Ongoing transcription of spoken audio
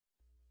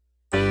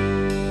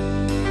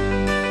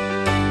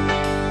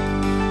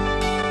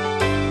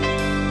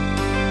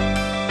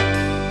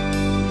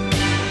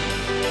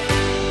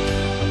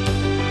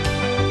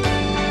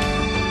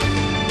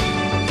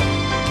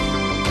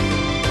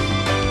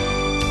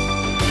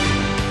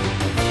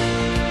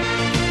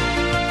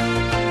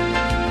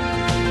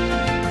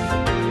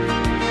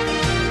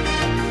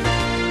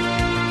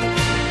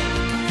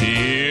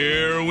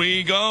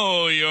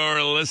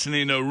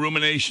listening to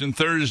Rumination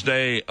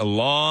Thursday,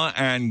 Law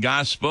and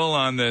Gospel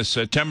on this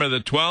September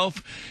the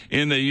 12th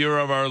in the year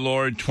of our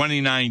Lord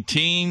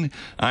 2019.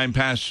 I'm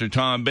Pastor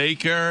Tom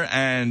Baker,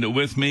 and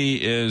with me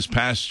is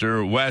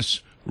Pastor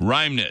Wes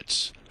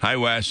Reimnitz. Hi,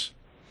 Wes.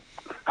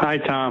 Hi,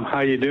 Tom.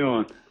 How you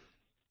doing?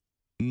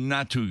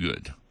 Not too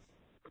good.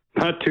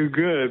 Not too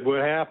good.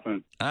 What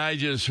happened? I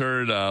just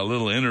heard a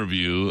little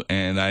interview,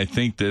 and I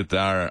think that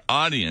our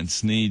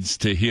audience needs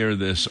to hear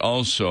this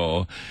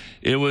also.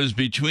 It was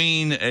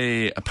between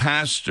a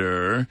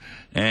pastor,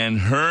 and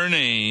her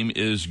name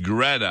is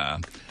Greta.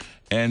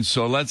 And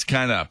so let's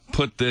kind of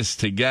put this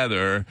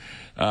together.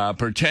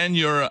 Pretend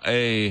you're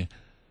a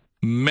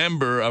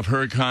member of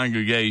her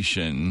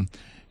congregation,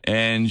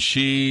 and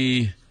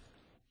she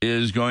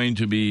is going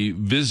to be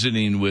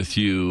visiting with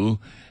you.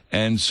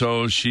 And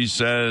so she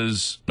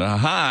says,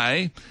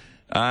 hi,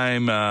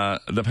 I'm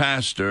the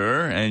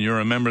pastor, and you're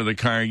a member of the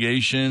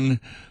congregation.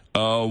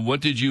 What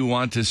did you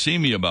want to see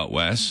me about,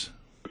 Wes?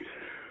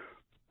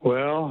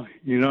 Well,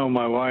 you know,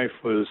 my wife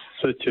was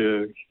such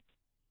a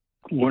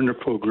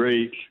wonderful,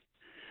 great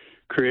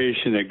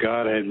creation that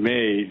God had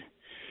made.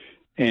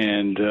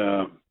 And, you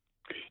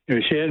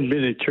know, she hadn't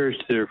been in church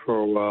there for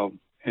a while.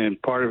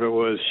 And part of it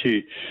was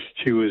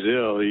she was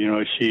ill. You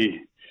know,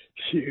 she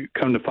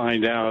come to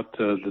find out,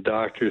 the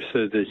doctor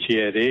said that she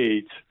had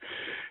AIDS,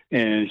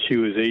 and she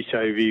was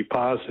HIV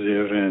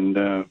positive,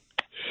 and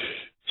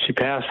she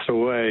passed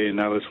away. And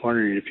I was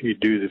wondering if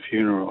you'd do the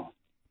funeral.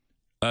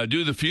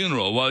 Do the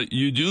funeral? Well,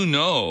 you do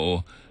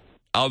know,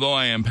 although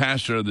I am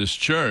pastor of this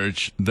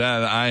church,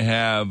 that I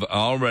have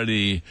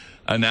already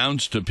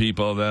announced to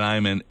people that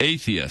I'm an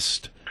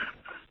atheist.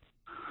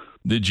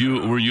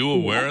 Were you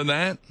aware of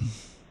that?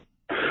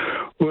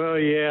 Well,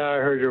 yeah, I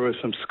heard there was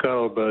some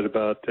scuttlebutt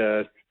about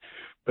that.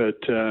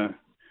 But,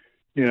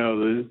 you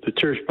know, the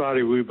church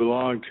body we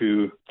belong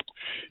to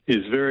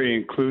is very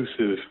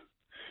inclusive.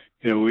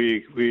 You know,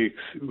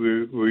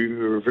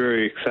 we're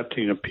very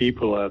accepting of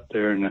people out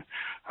there, and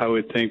I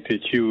would think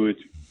that you would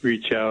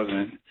reach out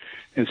and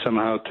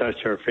somehow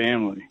touch our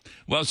family.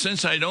 Well,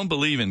 since I don't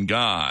believe in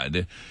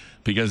God,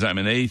 because I'm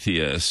an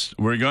atheist,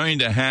 we're going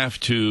to have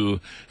to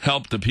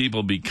help the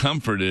people be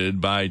comforted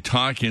by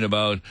talking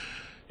about.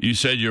 You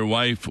said your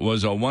wife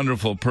was a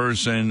wonderful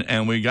person,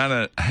 and we got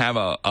to have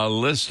a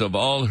list of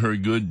all her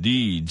good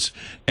deeds,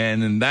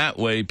 and in that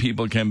way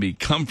people can be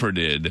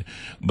comforted.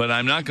 But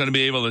I'm not going to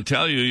be able to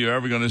tell you're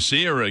ever going to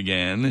see her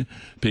again,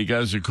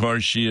 because, of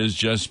course, she has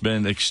just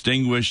been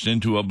extinguished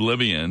into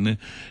oblivion,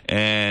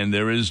 and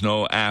there is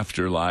no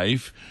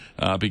afterlife,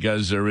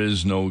 because there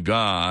is no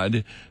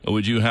God.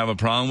 Would you have a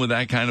problem with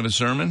that kind of a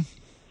sermon?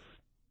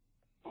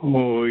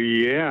 Oh,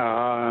 yeah.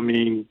 I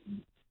mean,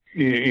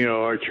 you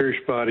know, our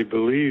church body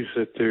believes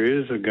that there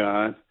is a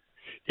God.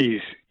 He's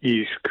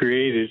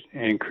created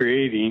and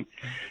creating,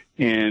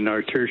 and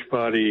our church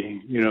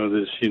body, you know,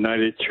 this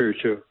United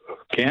Church of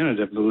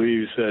Canada,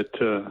 believes that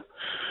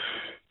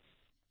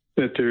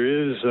that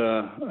there is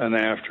an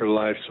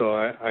afterlife. So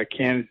I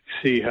can't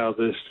see how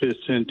this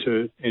fits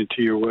into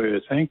your way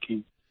of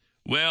thinking.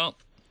 Well,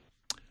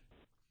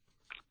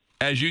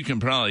 as you can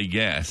probably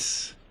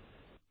guess,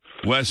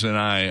 Wes and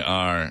I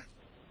are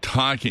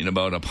talking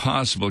about a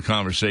possible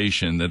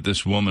conversation that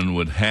this woman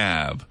would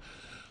have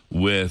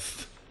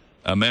with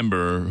a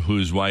member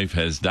whose wife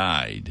has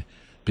died,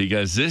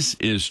 because this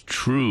is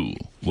true,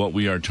 what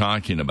we are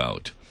talking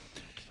about.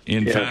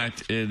 In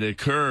fact, it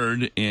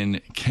occurred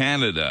in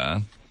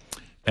Canada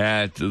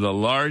at the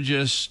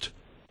largest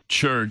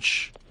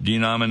church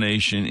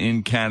denomination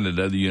in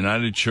Canada, the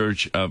United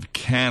Church of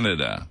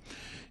Canada.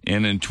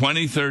 And in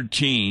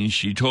 2013,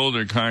 she told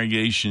her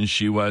congregation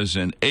she was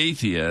an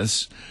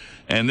atheist,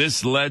 and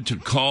this led to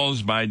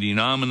calls by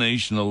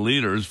denominational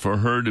leaders for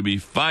her to be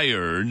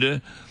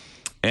fired.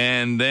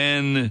 And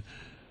then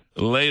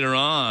later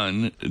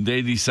on,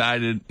 they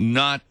decided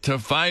not to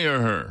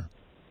fire her.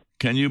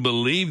 Can you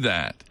believe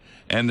that?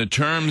 And the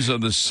terms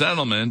of the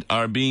settlement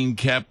are being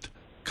kept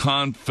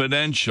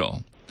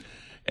confidential.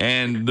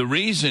 And the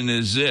reason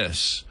is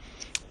this.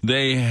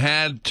 They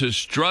had to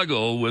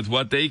struggle with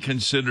what they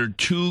considered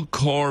two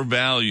core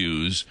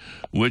values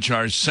which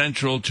are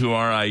central to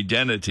our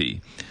identity.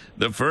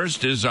 The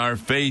first is our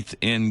faith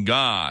in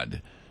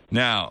God.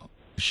 Now,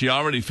 she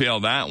already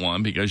failed that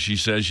one because she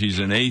says she's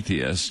an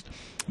atheist.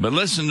 But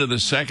listen to the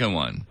second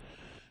one.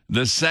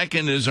 The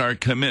second is our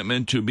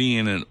commitment to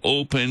being an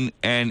open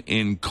and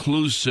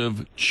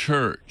inclusive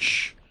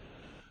church.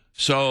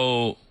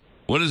 So,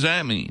 what does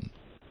that mean?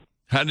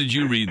 How did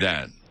you read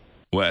that,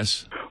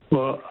 Wes?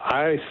 Well,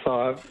 I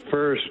thought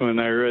first when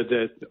I read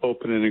that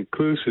open and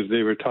inclusive,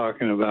 they were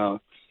talking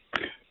about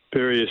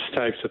various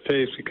types of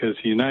faiths, because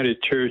the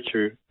United Church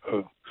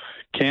of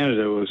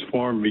Canada was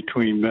formed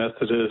between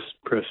Methodists,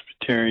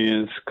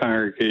 Presbyterians,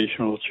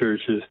 Congregational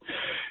churches,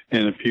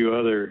 and a few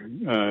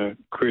other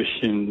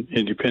Christian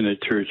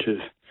independent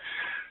churches.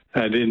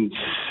 I didn't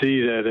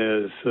see that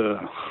as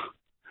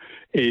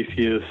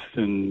atheists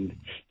and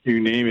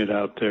you name it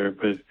out there,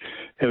 but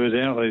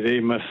evidently they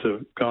must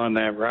have gone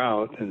that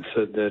route and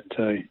said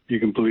that you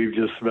can believe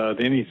just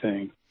about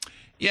anything.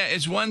 Yeah,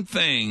 it's one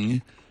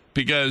thing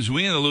because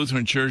we in the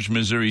Lutheran Church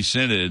Missouri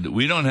Synod,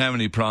 we don't have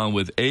any problem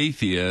with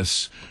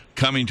atheists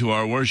coming to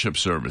our worship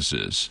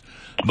services,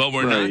 but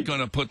we're not going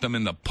to put them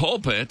in the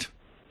pulpit.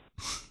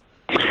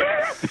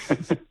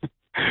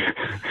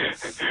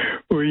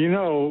 Well, you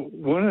know,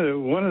 one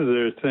of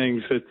the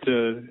things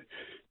that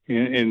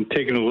in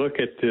taking a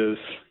look at this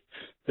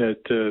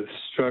that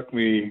struck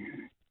me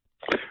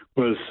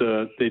was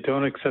they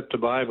don't accept the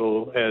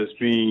Bible as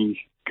being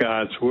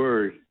God's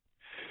word.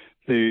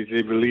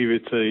 They believe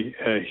it's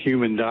a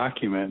human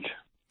document.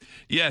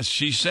 Yes,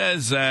 she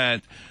says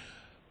that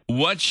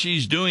what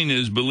she's doing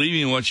is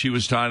believing what she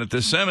was taught at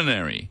the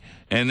seminary,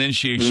 and then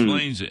she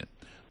explains it.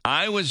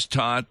 I was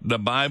taught the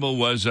Bible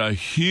was a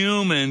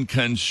human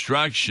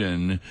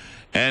construction,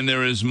 and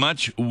there is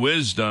much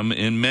wisdom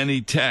in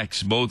many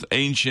texts, both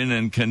ancient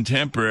and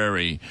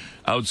contemporary,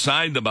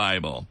 outside the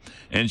Bible.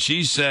 And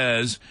she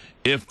says,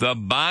 if the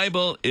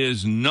Bible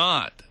is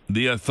not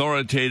the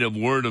authoritative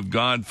Word of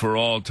God for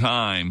all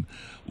time,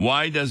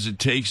 why does it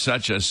take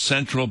such a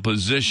central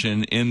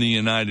position in the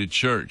United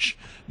Church?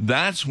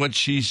 That's what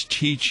she's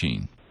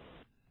teaching.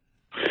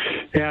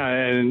 Yeah,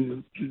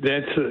 and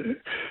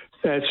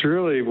that's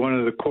really one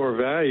of the core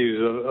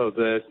values of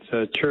that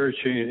church.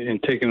 In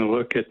taking a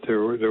look at their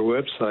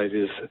website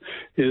is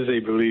a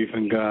belief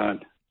in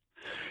God,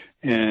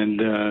 and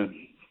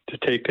to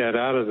take that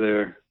out of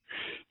there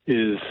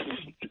is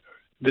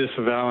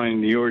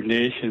disavowing the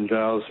ordination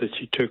vows that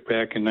she took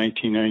back in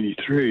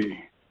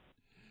 1993.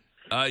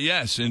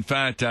 Yes, in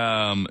fact,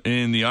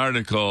 in the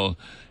article,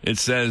 it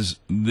says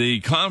the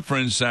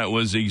conference that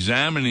was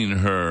examining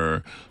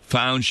her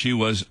found she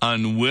was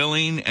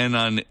unwilling and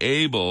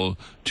unable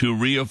to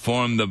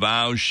reaffirm the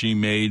vows she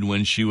made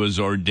when she was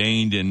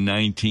ordained in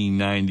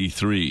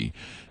 1993.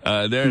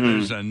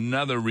 There's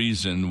another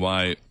reason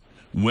why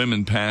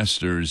women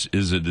pastors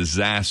is a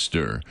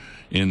disaster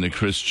in the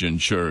Christian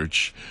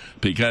church,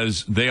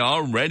 because they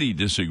already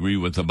disagree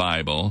with the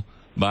Bible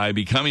by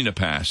becoming a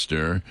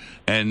pastor,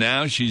 and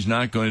now she's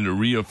not going to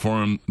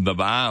reaffirm the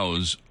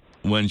vows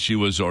when she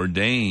was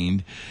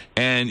ordained.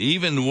 And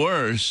even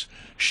worse,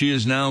 she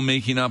is now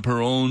making up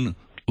her own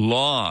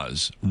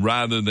laws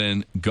rather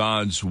than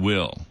God's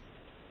will.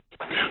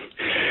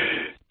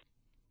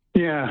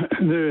 Yeah,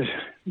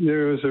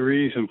 there was a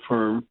reason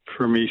for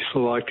me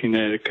selecting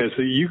that, because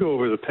you go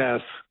over the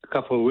past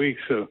couple of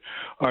weeks of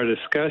our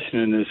discussion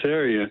in this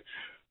area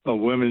of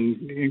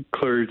women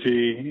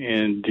clergy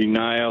and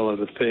denial of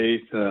the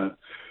faith,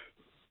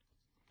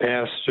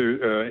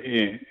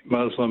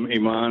 Muslim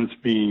imams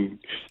being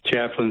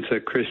chaplains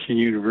at Christian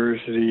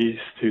universities,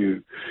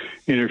 to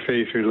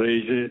interfaith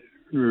religions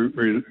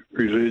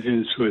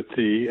with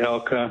the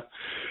ELCA.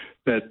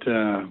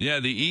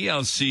 The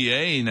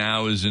ELCA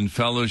now is in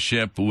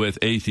fellowship with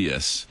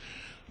atheists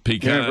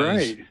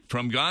because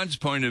from God's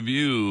point of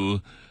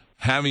view,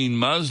 having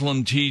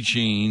Muslim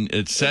teaching,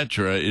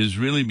 etc., is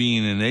really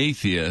being an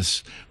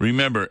atheist.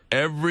 Remember,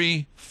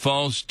 every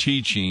false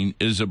teaching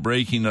is a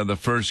breaking of the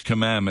first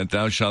commandment,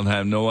 thou shalt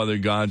have no other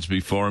gods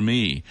before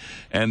me.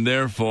 And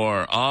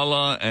therefore,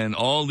 Allah and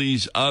all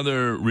these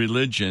other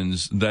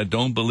religions that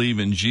don't believe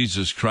in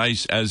Jesus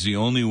Christ as the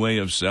only way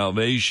of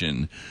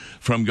salvation,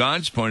 from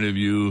God's point of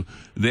view,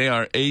 they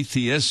are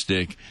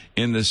atheistic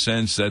in the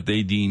sense that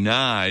they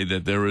deny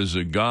that there is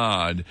a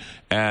God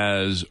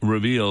as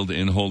revealed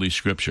in Holy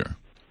Scripture.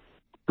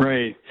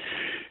 Right.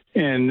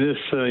 And this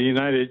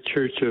United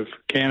Church of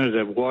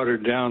Canada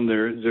watered down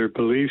their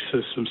belief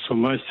system so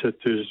much that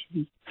there's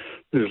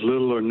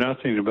little or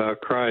nothing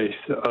about Christ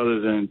other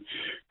than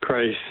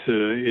Christ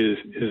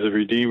is a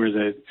Redeemer,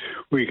 that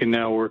we can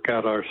now work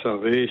out our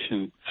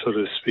salvation, so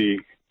to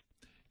speak.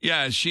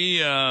 Yeah, she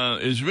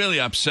is really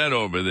upset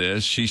over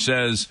this. She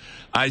says,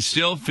 I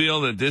still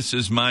feel that this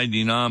is my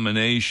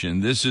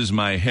denomination, this is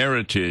my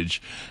heritage,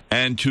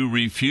 and to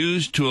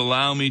refuse to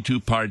allow me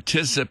to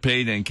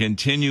participate and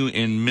continue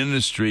in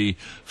ministry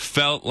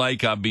felt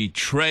like a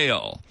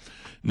betrayal.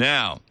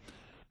 Now,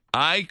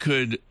 I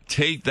could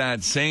take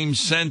that same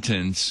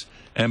sentence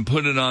and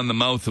put it on the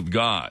mouth of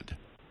God.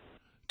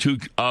 To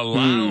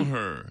allow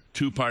her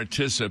to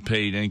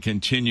participate and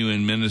continue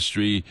in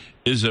ministry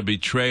is a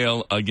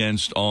betrayal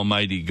against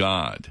Almighty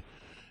God.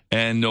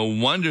 And no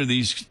wonder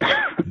these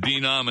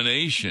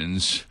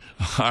denominations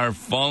are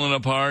falling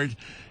apart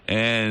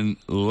and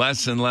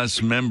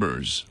less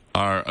members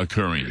are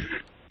occurring.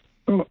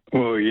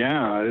 Well,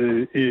 yeah.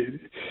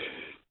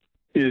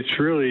 It's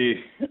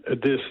really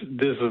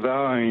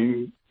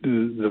disavowing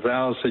the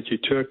vows that you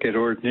took at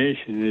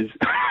ordination is...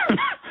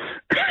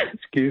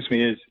 Excuse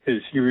me,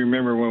 as you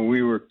remember when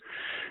we were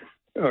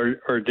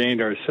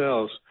ordained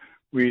ourselves,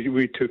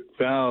 we took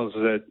vows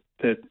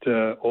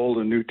that Old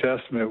and New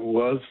Testament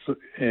was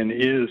and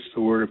is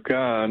the Word of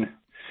God,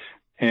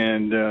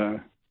 and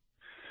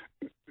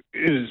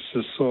is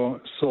the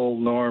sole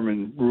norm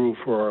and rule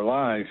for our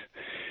lives.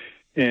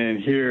 And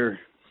here,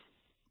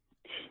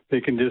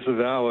 they can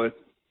disavow it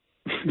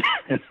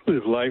and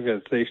live life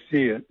as they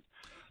see it.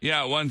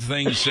 Yeah, one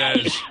thing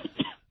says...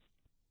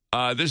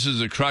 This is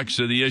the crux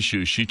of the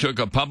issue. She took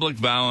a public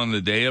vow on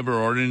the day of her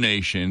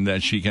ordination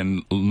that she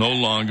can no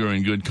longer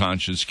in good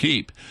conscience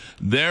keep.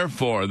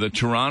 Therefore, the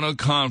Toronto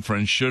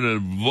Conference should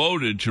have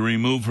voted to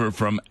remove her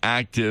from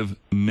active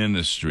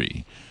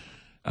ministry.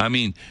 I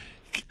mean,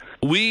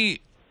 we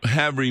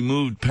have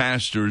removed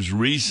pastors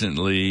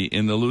recently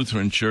in the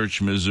Lutheran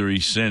Church Missouri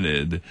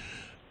Synod.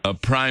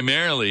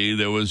 Primarily,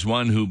 there was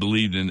one who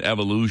believed in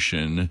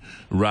evolution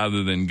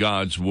rather than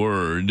God's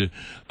word.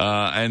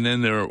 And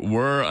then there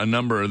were a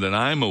number that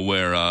I'm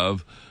aware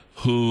of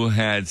who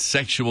had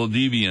sexual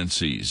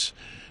deviancies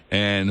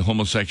and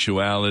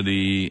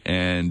homosexuality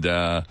and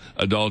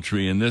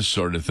adultery and this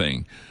sort of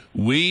thing.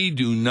 We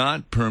do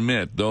not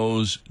permit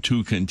those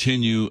to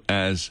continue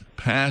as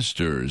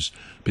pastors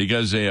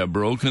because they have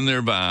broken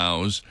their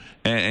vows.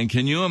 And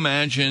can you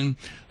imagine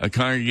a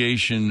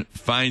congregation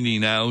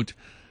finding out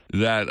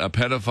that a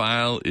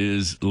pedophile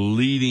is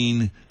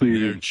leading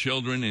their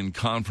children in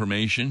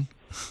confirmation?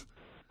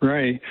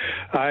 Right.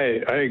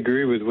 I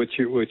agree with what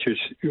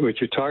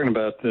you're talking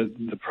about,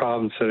 the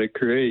problems that it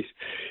creates.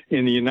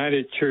 In the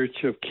United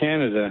Church of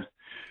Canada,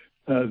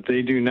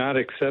 they do not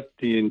accept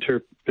the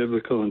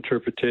biblical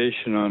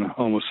interpretation on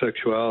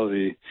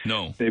homosexuality.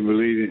 No. They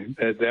believe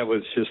that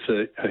was just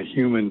a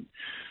human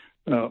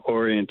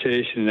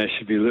orientation that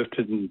should be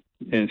lifted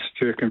and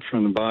stricken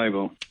from the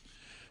Bible.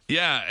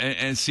 Yeah,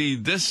 and see,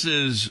 this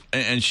is,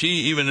 and she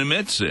even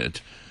admits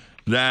it,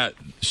 that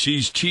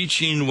she's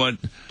teaching what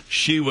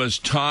she was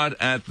taught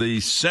at the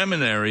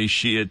seminary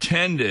she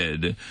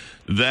attended,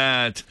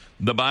 that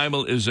the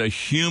Bible is a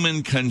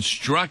human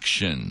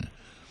construction.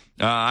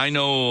 I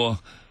know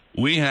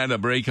we had a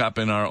breakup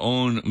in our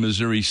own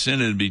Missouri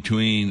Synod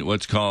between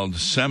what's called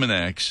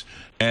Seminex,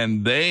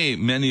 and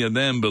many of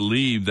them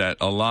believed that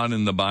a lot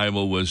in the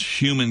Bible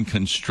was human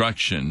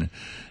construction,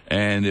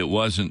 and it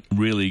wasn't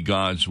really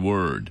God's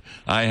word.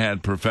 I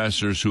had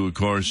professors who, of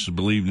course,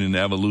 believed in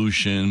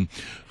evolution,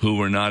 who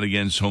were not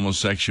against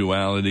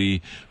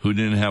homosexuality, who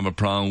didn't have a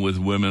problem with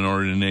women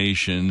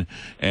ordination,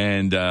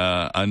 and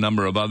a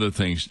number of other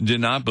things. Did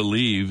not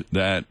believe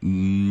that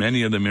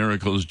many of the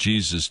miracles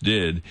Jesus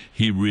did,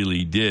 he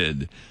really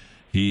did.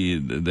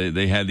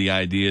 They had the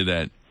idea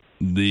that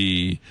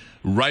the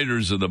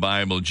writers of the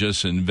Bible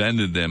just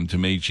invented them to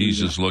make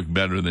Jesus look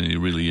better than he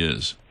really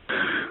is.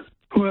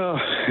 Well,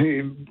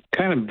 it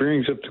kind of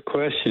brings up the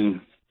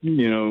question,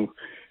 no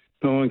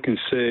one can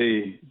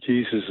say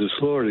Jesus is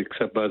Lord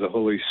except by the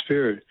Holy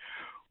Spirit.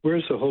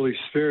 Where's the Holy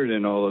Spirit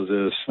in all of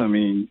this? I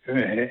mean,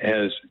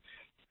 is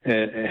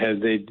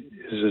it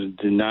a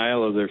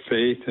denial of their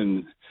faith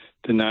and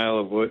denial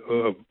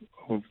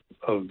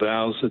of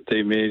vows that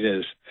they made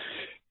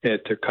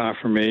at their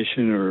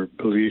confirmation or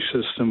belief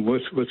system?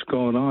 What's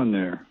going on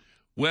there?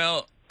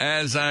 Well,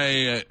 as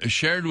I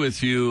shared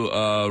with you,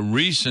 a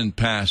recent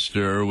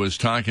pastor was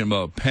talking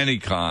about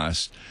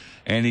Pentecost,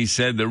 and he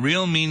said the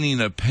real meaning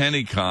of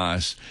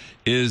Pentecost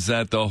is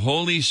that the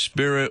Holy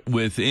Spirit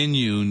within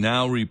you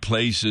now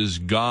replaces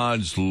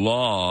God's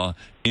law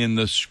in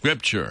the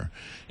Scripture.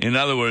 In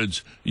other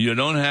words, you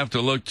don't have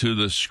to look to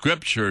the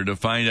Scripture to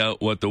find out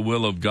what the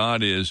will of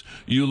God is.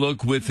 You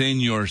look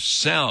within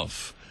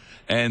yourself,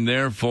 and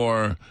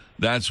therefore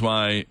that's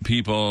why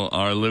people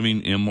are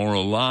living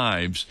immoral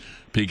lives,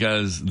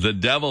 because the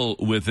devil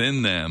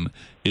within them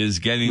is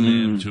getting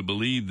them to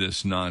believe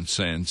this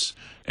nonsense.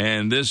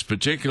 And this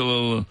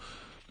particular,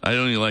 I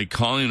don't even like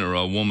calling her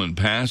a woman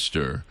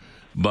pastor,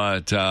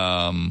 but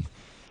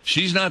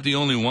she's not the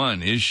only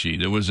one, is she?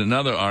 There was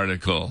another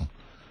article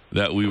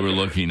that we were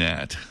looking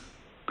at.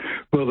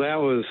 Well,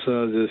 that was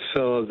this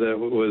fellow that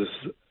was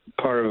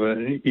part of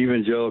an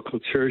evangelical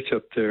church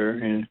up there,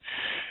 and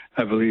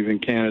I believe in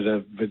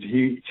Canada, but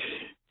he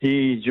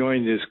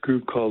joined this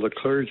group called the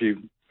Clergy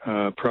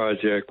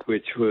Project,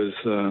 which was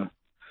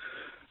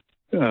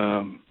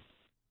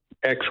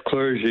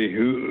ex-clergy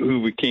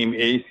who became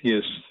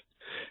atheists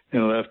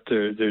and left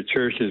their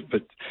churches.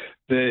 But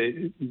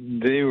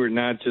they were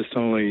not just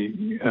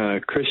only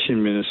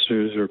Christian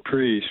ministers or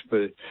priests,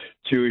 but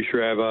Jewish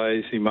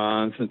rabbis,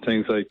 imams, and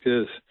things like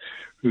this,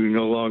 who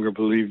no longer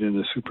believed in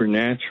the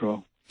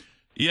supernatural.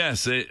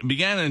 Yes, it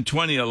began in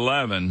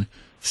 2011,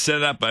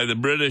 set up by the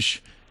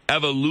British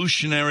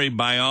evolutionary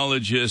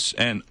biologist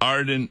and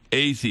ardent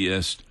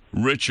atheist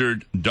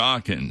Richard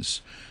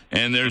Dawkins.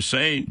 And they're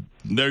saying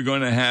they're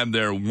going to have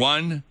their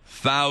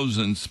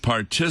 1,000th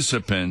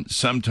participant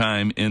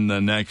sometime in the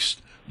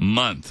next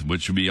month,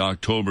 which will be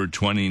October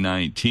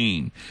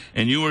 2019.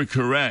 And you were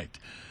correct.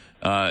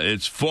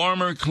 It's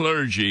former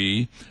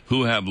clergy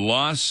who have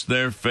lost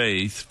their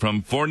faith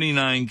from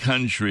 49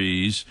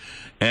 countries,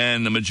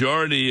 and the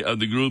majority of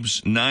the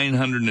group's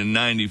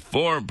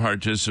 994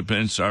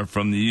 participants are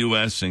from the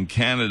U.S. and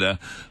Canada,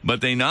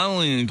 but they not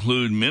only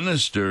include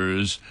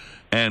ministers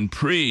and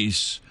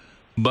priests,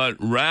 but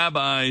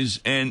rabbis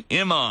and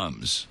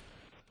imams,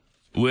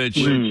 which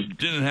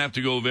didn't have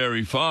to go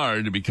very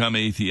far to become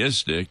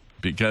atheistic,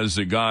 because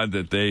the God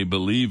that they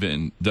believe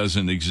in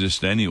doesn't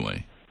exist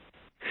anyway.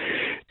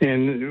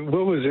 And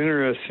what was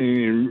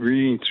interesting in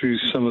reading through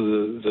some of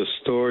the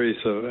stories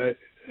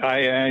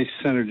I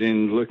centered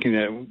in looking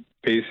at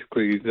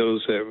basically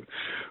those that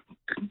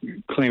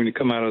claim to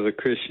come out of the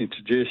Christian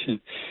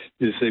tradition.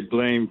 Is they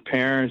blame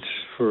parents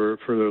for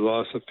their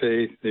loss of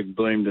faith. They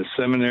blame the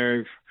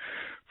seminary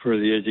for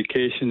the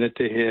education that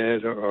they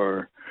had,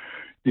 or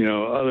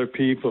other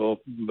people,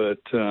 but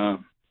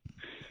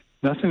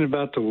nothing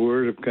about the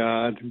Word of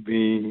God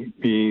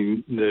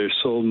being their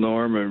sole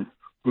norm and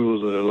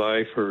rules of their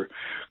life, or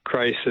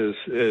Christ as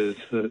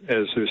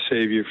their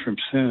Savior from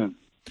sin.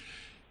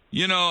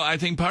 I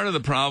think part of the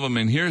problem,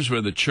 and here's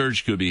where the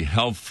church could be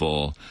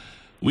helpful,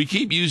 we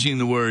keep using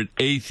the word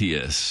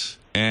atheist,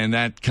 and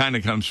that kind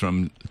of comes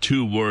from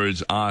two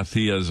words,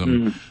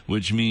 atheism,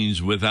 which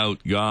means without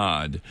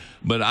God.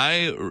 But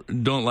I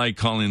don't like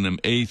calling them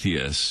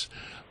atheists.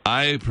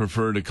 I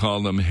prefer to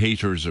call them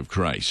haters of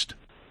Christ.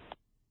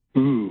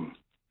 Ooh.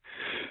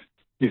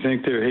 You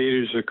think they're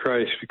haters of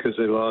Christ because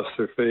they lost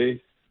their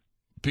faith?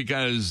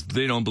 Because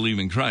they don't believe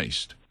in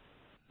Christ.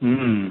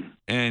 And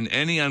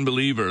any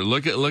unbeliever,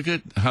 look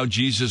at how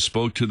Jesus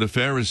spoke to the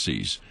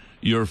Pharisees.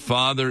 Your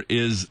father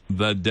is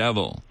the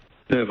devil.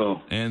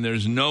 And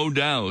there's no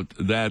doubt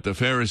that the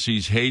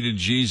Pharisees hated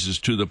Jesus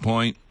to the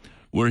point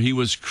where he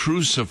was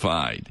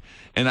crucified.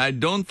 And I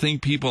don't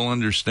think people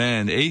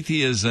understand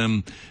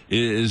atheism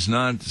is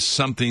not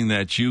something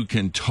that you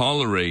can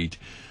tolerate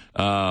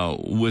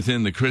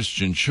within the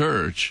Christian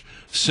church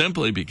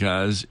simply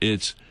because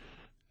it's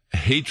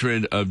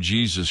hatred of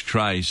Jesus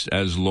Christ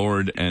as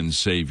Lord and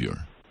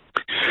Savior.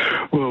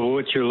 Well,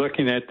 what you're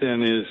looking at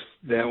then is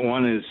that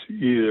one is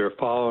either a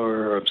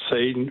follower of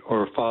Satan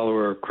or a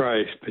follower of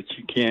Christ, but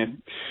you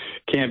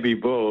can't be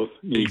both.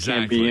 You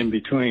can't be in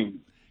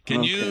between.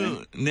 Can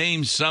you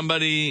name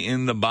somebody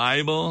in the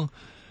Bible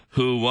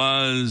who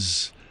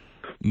was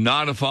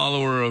not a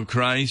follower of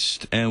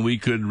Christ, and we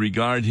could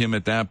regard him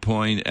at that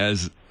point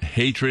as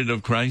hatred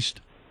of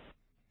Christ?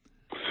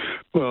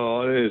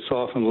 Well, it's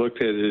often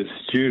looked at as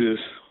Judas.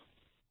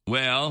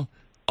 Well,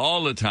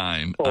 all the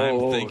time,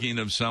 I'm thinking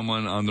of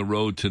someone on the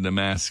road to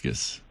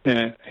Damascus.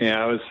 Yeah,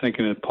 I was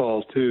thinking of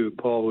Paul, too.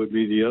 Paul would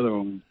be the other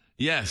one.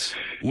 Yes.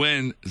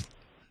 When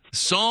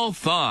Saul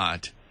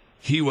thought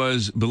he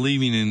was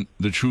believing in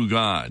the true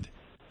God,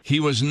 he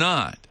was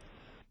not.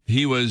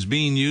 He was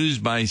being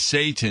used by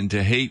Satan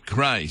to hate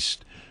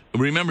Christ.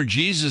 Remember,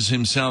 Jesus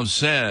himself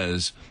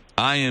says,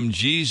 I am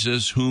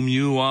Jesus whom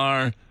you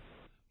are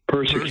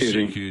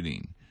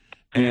persecuting.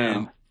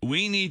 And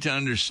we need to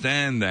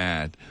understand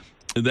that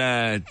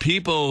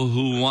people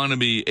who want to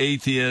be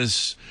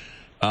atheists,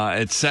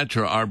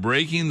 etc., are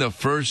breaking the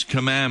first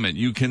commandment.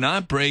 You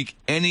cannot break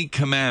any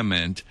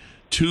commandment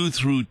 2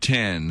 through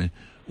 10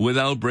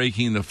 without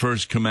breaking the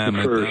first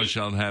commandment, thou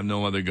shalt have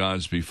no other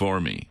gods before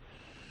me.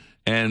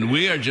 And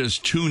we are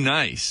just too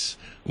nice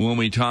when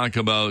we talk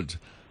about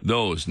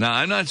those. Now,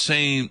 I'm not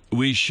saying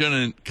we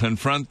shouldn't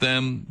confront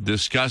them,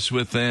 discuss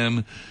with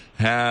them,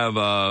 have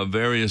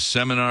various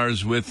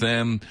seminars with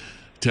them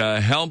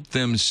to help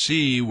them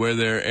see where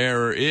their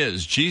error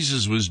is.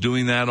 Jesus was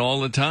doing that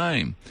all the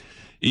time.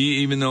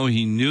 Even though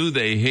he knew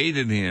they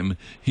hated him,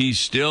 he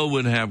still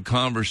would have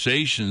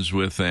conversations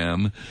with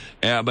them,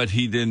 but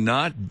he did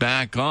not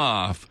back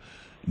off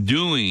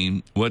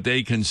doing what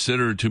they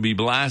consider to be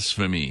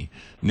blasphemy,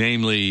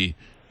 namely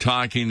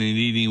talking and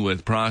eating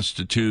with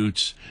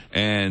prostitutes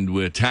and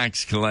with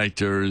tax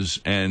collectors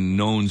and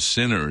known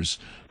sinners,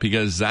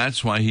 because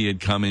that's why he had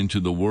come into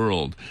the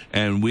world.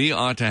 And we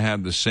ought to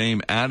have the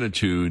same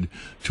attitude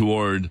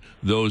toward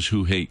those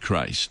who hate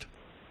Christ.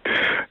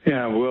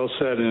 Yeah, well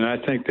said. And I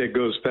think that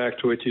goes back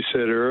to what you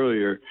said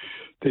earlier.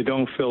 They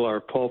don't fill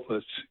our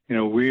pulpits.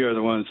 We are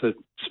the ones that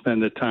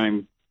spend the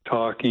time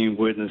talking,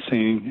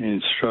 witnessing,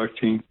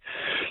 instructing,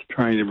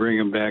 trying to bring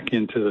them back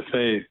into the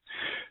faith,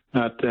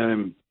 not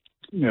them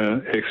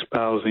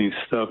espousing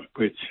stuff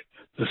which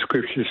the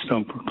scriptures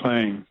don't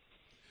proclaim.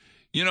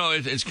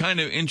 It's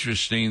kind of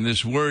interesting,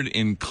 this word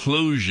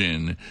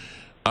inclusion.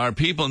 Our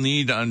people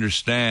need to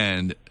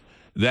understand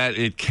that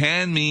it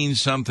can mean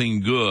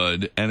something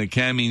good and it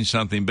can mean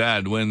something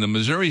bad. When the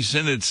Missouri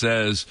Synod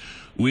says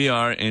we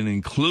are an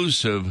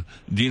inclusive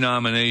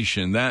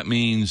denomination, that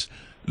means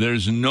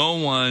there's no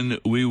one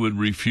we would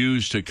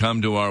refuse to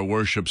come to our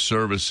worship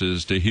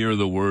services to hear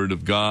the Word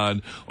of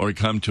God or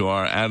come to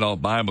our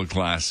adult Bible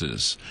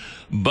classes.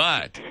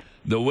 But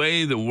the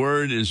way the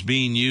Word is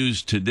being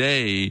used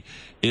today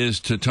is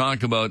to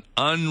talk about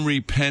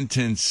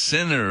unrepentant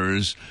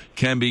sinners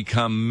can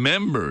become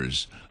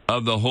members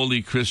of the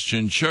Holy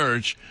Christian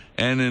Church.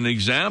 And an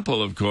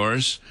example, of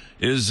course,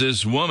 is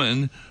this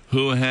woman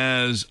who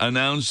has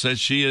announced that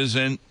she is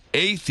an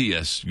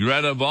atheist,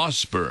 Greta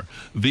Vosper,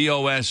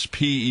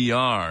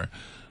 Vosper.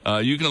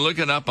 You can look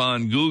it up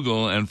on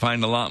Google and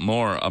find a lot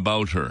more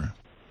about her.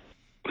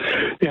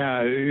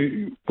 Yeah,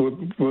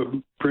 what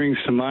brings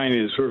to mind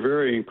is we're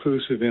very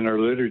inclusive in our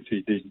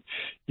liturgy,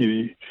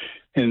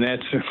 and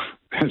that's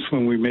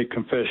when we make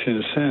confession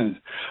of sins.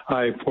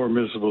 I, poor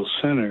miserable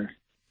sinner.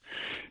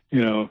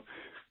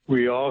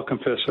 We all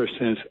confess our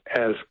sins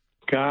as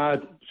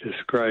God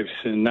describes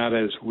sin, not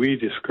as we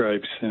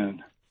describe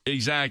sin.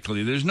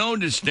 Exactly. There's no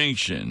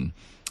distinction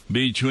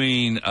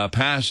between a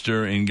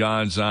pastor in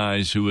God's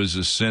eyes who is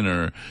a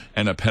sinner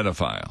and a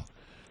pedophile.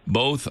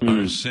 Both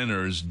are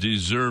sinners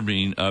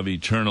deserving of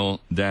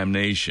eternal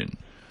damnation.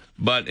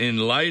 But in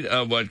light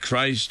of what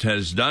Christ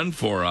has done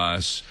for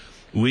us,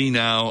 we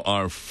now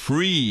are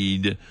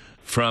freed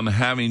from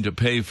having to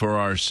pay for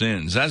our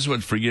sins. That's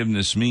what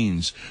forgiveness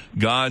means.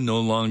 God no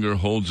longer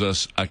holds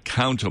us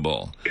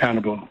accountable.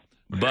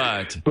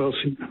 But, well,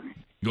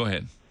 go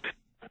ahead.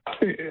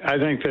 I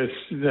think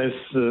that's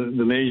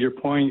the major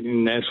point,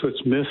 and that's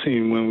what's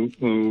missing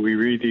when we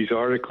read these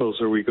articles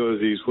or we go to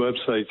these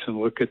websites and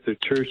look at the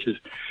churches.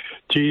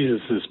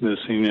 Jesus is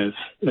missing as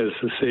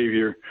the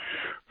Savior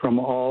from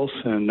all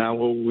sin, not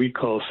what we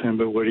call sin,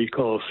 but what he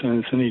calls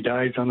sins, and he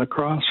died on the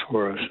cross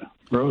for us,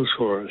 rose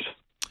for us.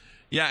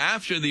 Yeah,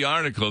 after the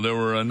article, there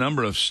were a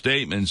number of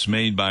statements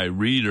made by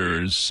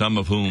readers, some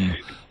of whom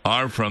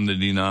are from the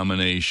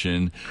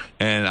denomination,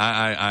 and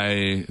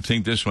I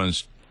think this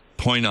one's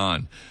point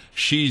on.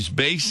 She's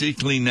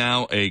basically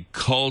now a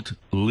cult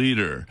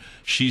leader.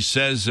 She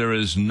says there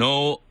is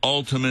no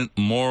ultimate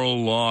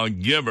moral law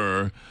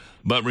giver,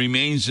 but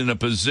remains in a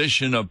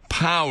position of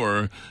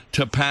power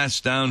to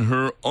pass down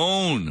her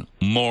own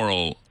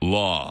moral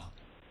law.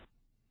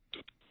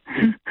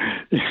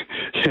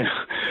 Yeah,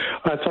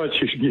 I thought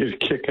you should get a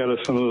kick out of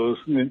some of those.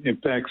 In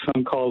fact,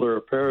 some called her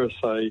a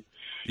parasite.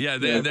 Yeah,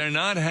 they're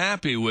not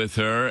happy with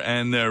her,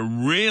 and they're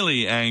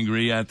really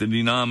angry at the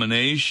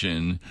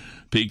denomination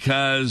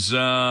because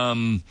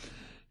one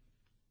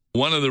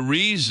of the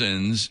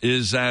reasons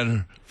is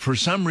that for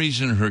some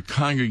reason her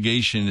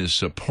congregation is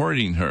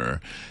supporting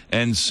her,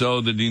 and so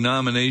the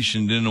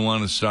denomination didn't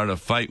want to start a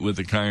fight with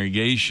the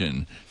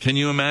congregation. Can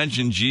you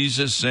imagine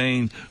Jesus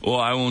saying, "Oh,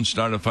 I won't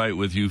start a fight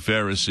with you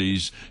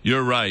Pharisees.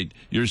 You're right.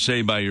 You're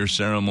saved by your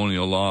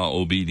ceremonial law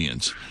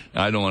obedience.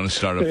 I don't want to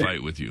start a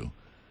fight with you."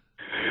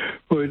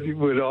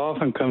 What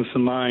often comes to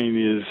mind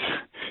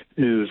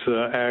is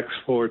Acts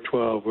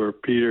 4:12, where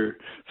Peter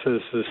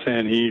says to the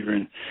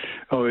Sanhedrin,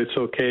 "Oh, it's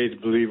okay to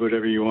believe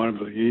whatever you want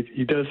to believe."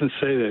 He doesn't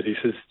say that. He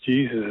says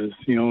Jesus is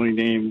the only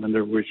name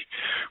under which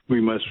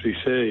we must be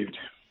saved.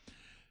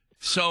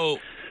 So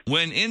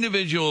when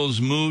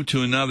individuals move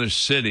to another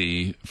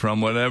city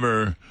from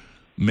whatever,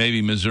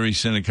 maybe Missouri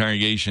Synod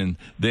congregation,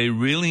 they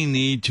really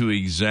need to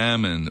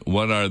examine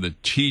what are the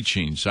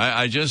teachings.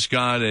 I just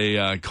got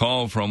a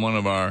call from one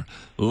of our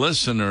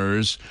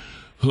listeners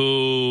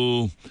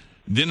who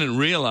didn't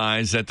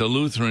realize that the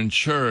Lutheran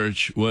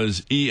Church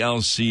was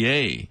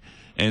ELCA.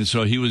 And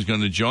so he was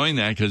going to join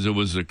that because it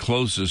was the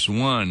closest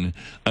one,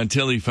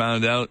 until he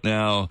found out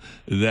now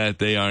that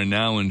they are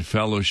now in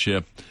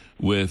fellowship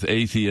with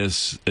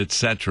atheists,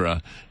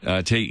 etc.,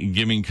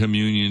 giving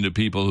communion to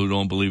people who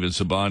don't believe it's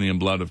the body and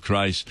blood of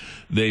Christ.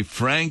 They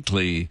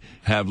frankly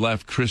have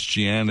left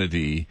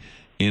Christianity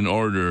in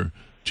order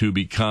to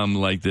become,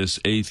 like this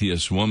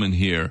atheist woman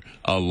here,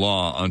 a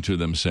law unto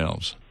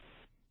themselves.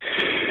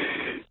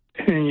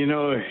 And, you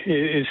know,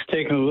 it's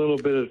taken a little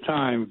bit of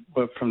time,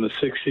 but from the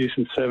 60s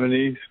and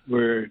 70s,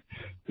 where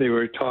they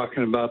were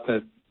talking about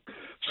that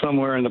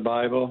somewhere in the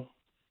Bible,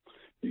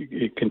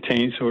 it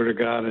contains the Word of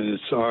God, and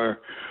it's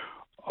our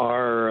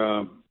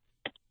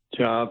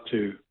job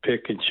to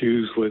pick and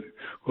choose what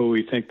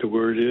we think the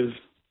Word is.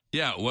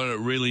 Yeah, what it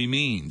really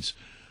means.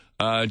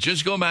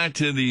 Just go back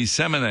to the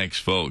Seminex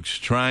folks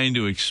trying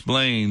to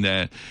explain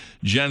that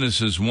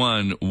Genesis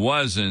 1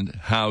 wasn't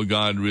how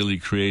God really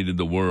created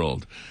the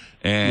world.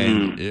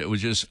 And it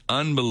was just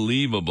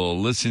unbelievable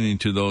listening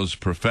to those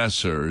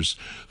professors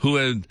who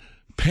had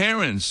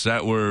parents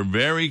that were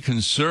very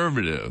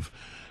conservative,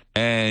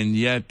 and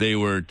yet they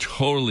were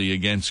totally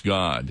against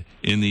God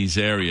in these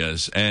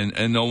areas. And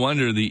no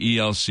wonder the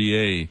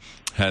ELCA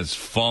has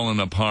fallen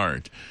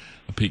apart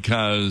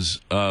because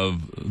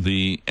of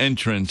the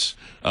entrance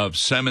of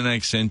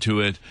Seminex into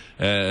it,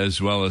 as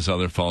well as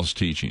other false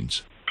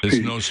teachings. It's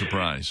no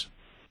surprise.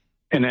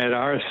 And at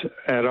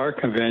our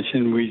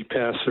convention, we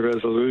passed a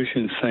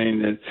resolution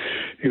saying that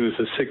it was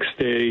a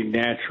 6-day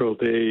natural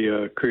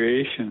day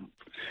creation,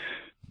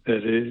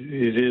 that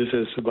it is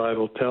as the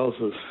Bible tells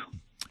us.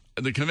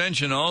 The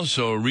convention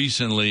also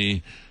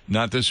recently,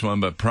 not this one,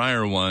 but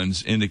prior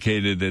ones,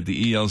 indicated that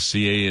the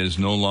ELCA is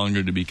no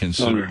longer to be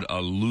considered a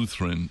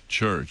Lutheran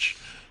church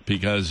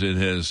because it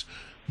has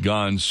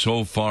gone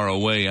so far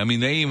away. I mean,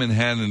 they even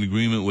had an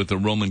agreement with the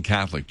Roman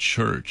Catholic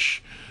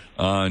Church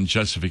on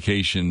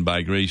justification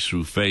by grace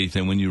through faith.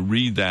 And when you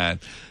read that,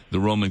 the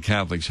Roman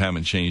Catholics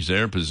haven't changed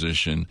their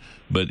position,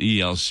 but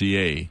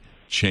ELCA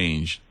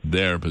changed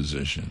their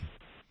position.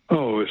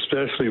 Oh,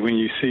 especially when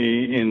you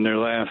see in their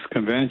last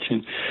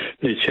convention,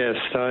 they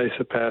chastised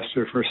the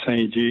pastor for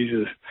saying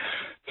Jesus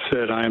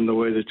said, "I am the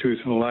way, the truth,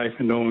 and the life,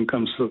 and no one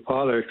comes to the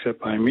Father except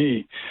by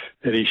me,"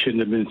 that he shouldn't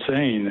have been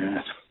saying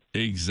that.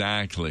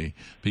 Exactly,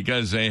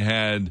 because they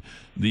had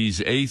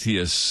these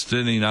atheists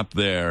sitting up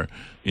there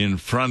in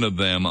front of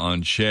them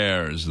on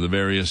chairs, the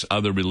various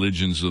other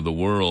religions of the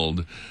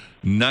world,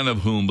 none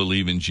of whom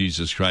believe in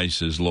Jesus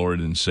Christ as Lord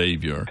and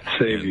Savior.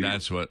 And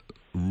that's what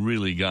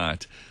really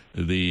got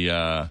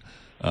the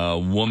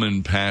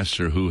woman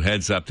pastor who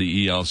heads up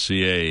the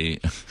ELCA,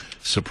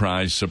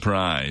 surprise,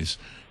 surprise,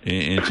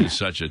 into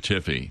such a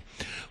tiffy.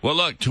 Well,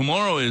 look,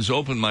 tomorrow is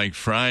Open Mic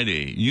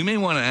Friday. You may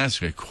want to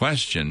ask a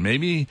question.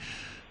 Maybe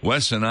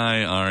Wes and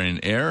I are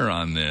in error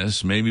on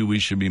this. Maybe we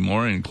should be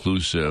more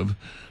inclusive,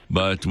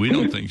 but we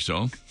don't think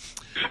so.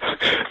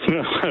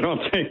 No, I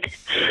don't think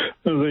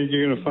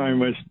you're going to find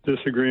much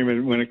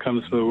disagreement when it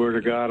comes to the Word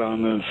of God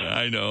on this.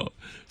 I know.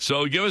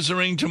 So give us a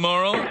ring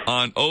tomorrow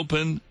on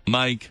Open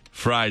Mic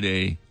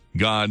Friday.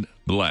 God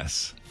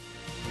bless.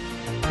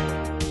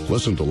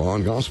 Listen to Law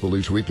and Gospel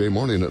each weekday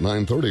morning at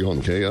 9:30 on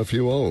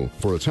KFUO.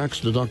 For a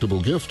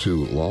tax-deductible gift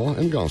to Law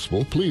and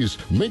Gospel, please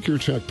make your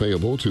check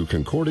payable to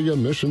Concordia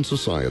Mission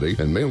Society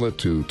and mail it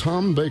to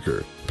Tom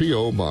Baker,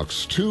 P.O.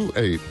 Box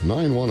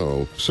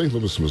 28910, St.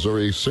 Louis,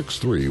 Missouri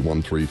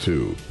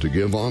 63132. To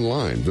give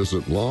online,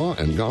 visit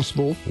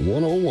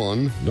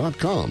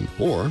lawandgospel101.com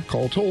or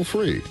call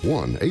toll-free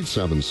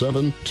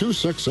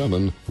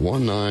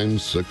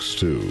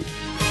 1-877-267-1962.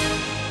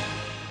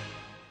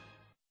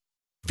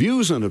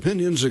 Views and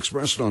opinions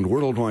expressed on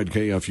Worldwide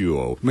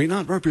KFUO may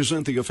not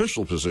represent the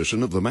official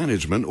position of the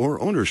management or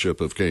ownership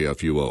of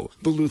KFUO,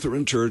 the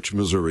Lutheran Church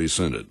Missouri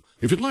Synod.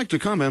 If you'd like to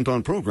comment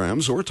on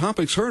programs or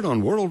topics heard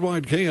on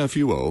Worldwide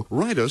KFUO,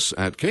 write us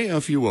at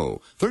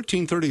KFUO,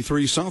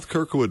 1333 South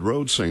Kirkwood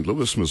Road, St.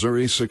 Louis,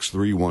 Missouri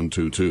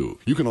 63122.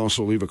 You can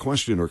also leave a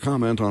question or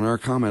comment on our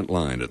comment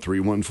line at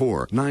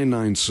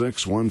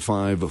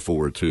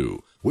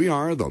 314-996-1542. We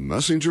are the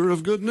messenger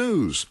of good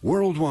news,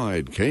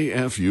 Worldwide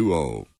KFUO.